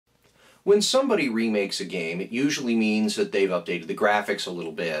When somebody remakes a game, it usually means that they've updated the graphics a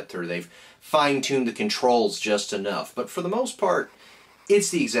little bit, or they've fine-tuned the controls just enough. But for the most part,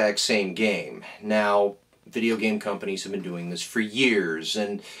 it's the exact same game. Now, video game companies have been doing this for years,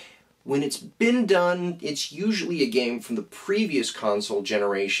 and when it's been done, it's usually a game from the previous console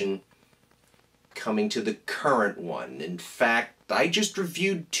generation coming to the current one. In fact, I just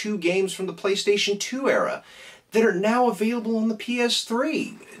reviewed 2 games from the PlayStation 2 era that are now available on the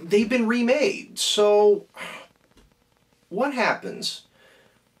PS3. They've been remade. So, what happens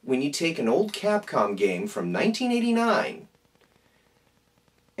when you take an old Capcom game from 1989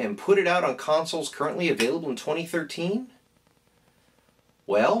 and put it out on consoles currently available in 2013?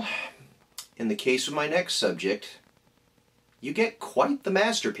 Well, in the case of my next subject, you get quite the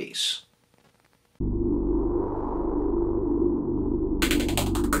masterpiece.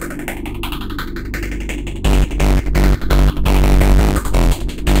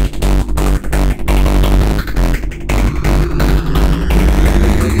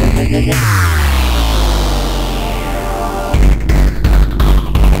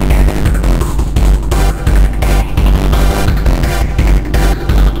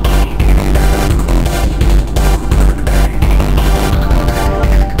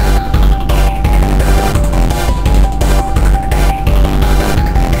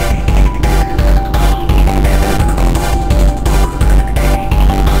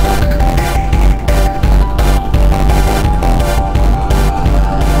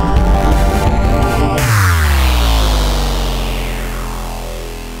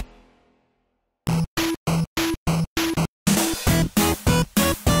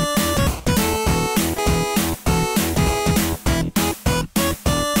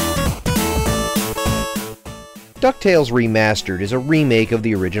 DuckTales Remastered is a remake of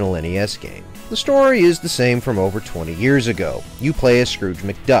the original NES game. The story is the same from over 20 years ago. You play as Scrooge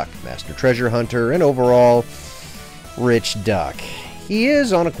McDuck, master treasure hunter, and overall, rich duck. He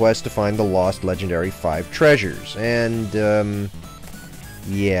is on a quest to find the lost legendary 5 treasures, and,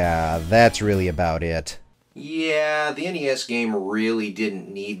 yeah, that's really about it. Yeah, the NES game really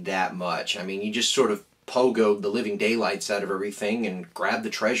didn't need that much. I mean, you just sort of pogoed the living daylights out of everything and grabbed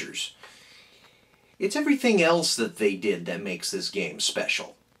the treasures. It's everything else that they did that makes this game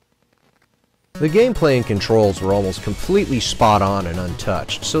special. The gameplay and controls were almost completely spot on and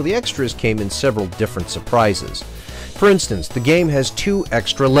untouched, so the extras came in several different surprises. For instance, the game has 2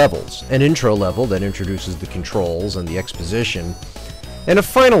 extra levels, an intro level that introduces the controls and the exposition, and a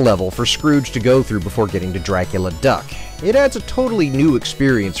final level for Scrooge to go through before getting to Dracula Duck. It adds a totally new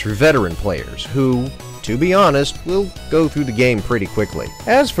experience for veteran players who, to be honest, will go through the game pretty quickly.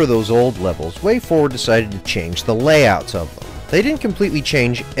 As for those old levels, WayForward decided to change the layouts of them. They didn't completely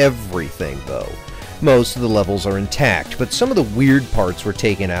change everything, though. Most of the levels are intact, but some of the weird parts were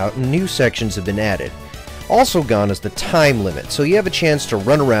taken out and new sections have been added. Also gone is the time limit, so you have a chance to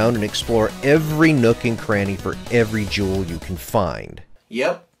run around and explore every nook and cranny for every jewel you can find.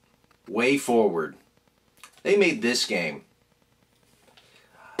 Yep, WayForward. They made this game.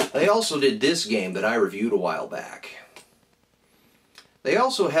 They also did this game that I reviewed a while back. They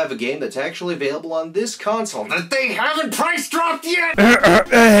also have a game that's actually available on this console that they haven't price dropped yet!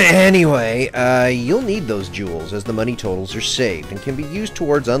 Anyway, you'll need those jewels as the money totals are saved and can be used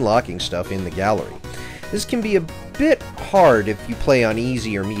towards unlocking stuff in the gallery. This can be a bit hard if you play on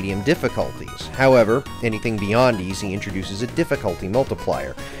easy or medium difficulties. However, anything beyond easy introduces a difficulty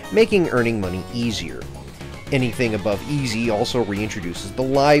multiplier, making earning money easier. Anything above easy also reintroduces the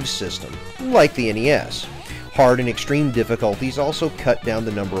live system, like the NES. Hard and extreme difficulties also cut down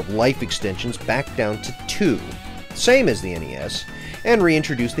the number of life extensions back down to 2, same as the NES, and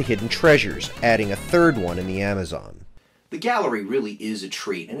reintroduce the hidden treasures, adding a 3rd one in the Amazon. The gallery really is a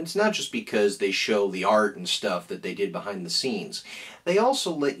treat, and it's not just because they show the art and stuff that they did behind the scenes. They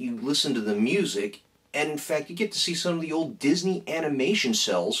also let you listen to the music, and in fact you get to see some of the old Disney animation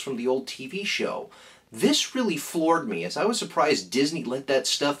cells from the old TV show. This really floored me, as I was surprised Disney let that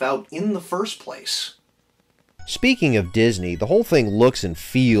stuff out in the first place. Speaking of Disney, the whole thing looks and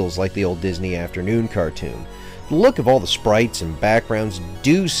feels like the old Disney afternoon cartoon. The look of all the sprites and backgrounds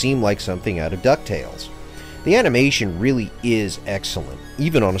do seem like something out of DuckTales. The animation really is excellent,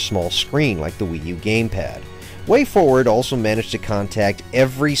 even on a small screen like the Wii U gamepad. WayForward also managed to contact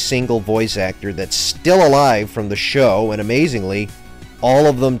every single voice actor that's still alive from the show, and amazingly, all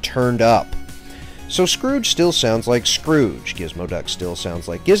of them turned up. So Scrooge still sounds like Scrooge, Gizmo Duck still sounds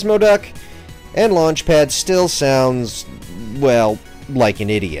like Gizmo Duck, and Launchpad still sounds, well, like an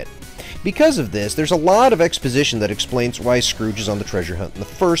idiot. Because of this, there's a lot of exposition that explains why Scrooge is on the treasure hunt in the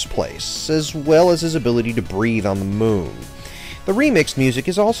first place, as well as his ability to breathe on the moon. The The remixed music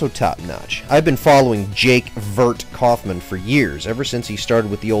is also top-notch. I've been following Jake Vert Kaufman for years, ever since he started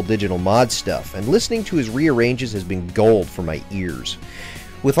with the old digital mod stuff, and listening to his rearranges has been gold for my ears.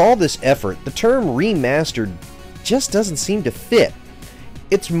 With all this effort, the term remastered just doesn't seem to fit.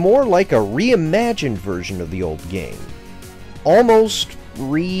 It's more like a reimagined version of the old game. Almost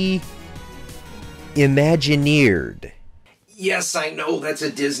re-imagineered. Yes, I know that's a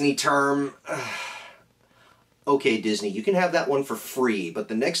Disney term. Okay, Disney, you can have that one for free, but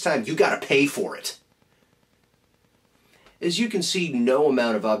the next time you gotta pay for it. As you can see, no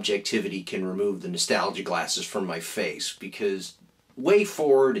amount of objectivity can remove the nostalgia glasses from my face, because Way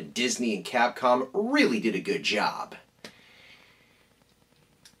Forward and Disney and Capcom really did a good job.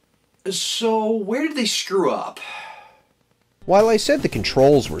 So, where did they screw up? While I said the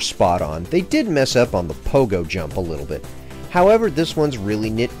controls were spot on, they did mess up on the pogo jump a little bit. However, this one's really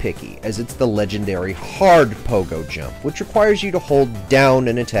nitpicky, as it's the legendary hard pogo jump, which requires you to hold down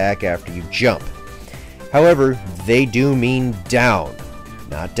an attack after you jump. However, they do mean down.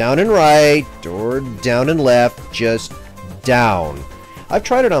 Not down and right, or down and left, just down. I've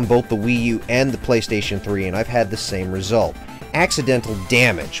tried it on both the Wii U and the PlayStation 3, and I've had the same result. Accidental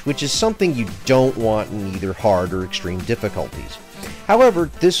damage, which is something you don't want in either hard or extreme difficulties. However,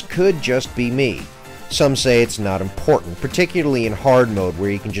 this could just be me. Some say it's not important, particularly in hard mode where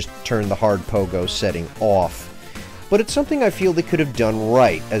you can just turn the hard pogo setting off. But it's something I feel they could have done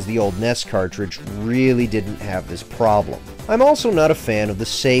right, as the old NES cartridge really didn't have this problem. I'm also not a fan of the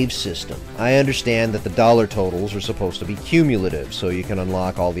save system. I understand that the dollar totals are supposed to be cumulative, so you can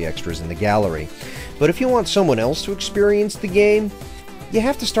unlock all the extras in the gallery. But if you want someone else to experience the game, you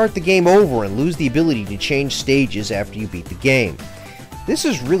have to start the game over and lose the ability to change stages after you beat the game. This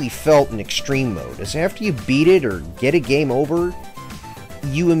is really felt in extreme mode, as after you beat it or get a game over,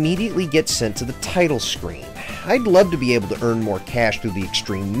 you immediately get sent to the title screen. I'd love to be able to earn more cash through the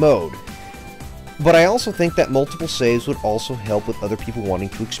extreme mode, but I also think that multiple saves would also help with other people wanting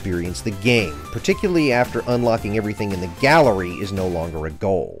to experience the game, particularly after unlocking everything in the gallery is no longer a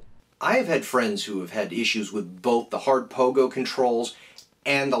goal. I have had friends who have had issues with both the hard pogo controls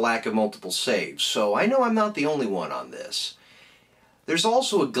and the lack of multiple saves, so I know I'm not the only one on this. There's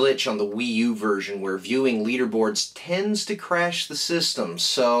also a glitch on the Wii U version where viewing leaderboards tends to crash the system,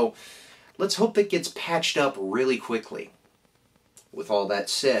 so let's hope that gets patched up really quickly. With all that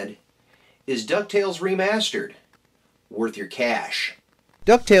said, is DuckTales Remastered worth your cash?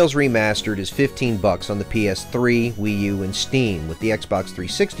 DuckTales Remastered is $15 on the PS3, Wii U, and Steam, with the Xbox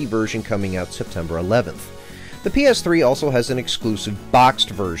 360 version coming out September 11th. The PS3 also has an exclusive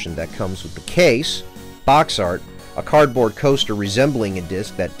boxed version that comes with the case, box art, a cardboard coaster resembling a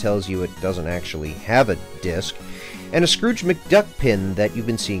disc that tells you it doesn't actually have a disc, and a Scrooge McDuck pin that you've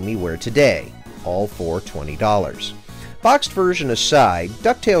been seeing me wear today, all for $20. Boxed version aside,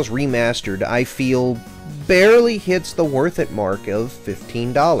 DuckTales Remastered, I feel, barely hits the worth it mark of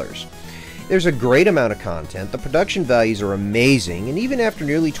 $15. There's a great amount of content, the production values are amazing, and even after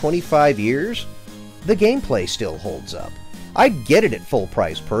nearly 25 years, the gameplay still holds up. I'd get it at full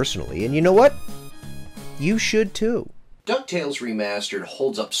price personally, and you know what? You should too. DuckTales Remastered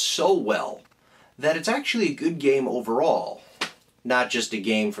holds up so well that it's actually a good game overall. Not just a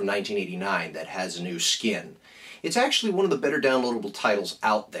game from 1989 that has a new skin. It's actually one of the better downloadable titles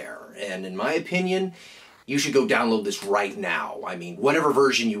out there, and in my opinion, you should go download this right now. I mean, whatever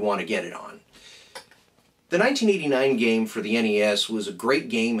version you want to get it on. The 1989 game for the NES was a great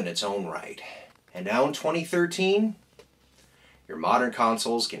game in its own right. And now in 2013, your modern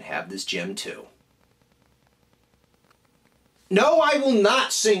consoles can have this gem too. No, I will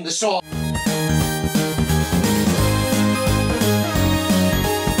not sing the song.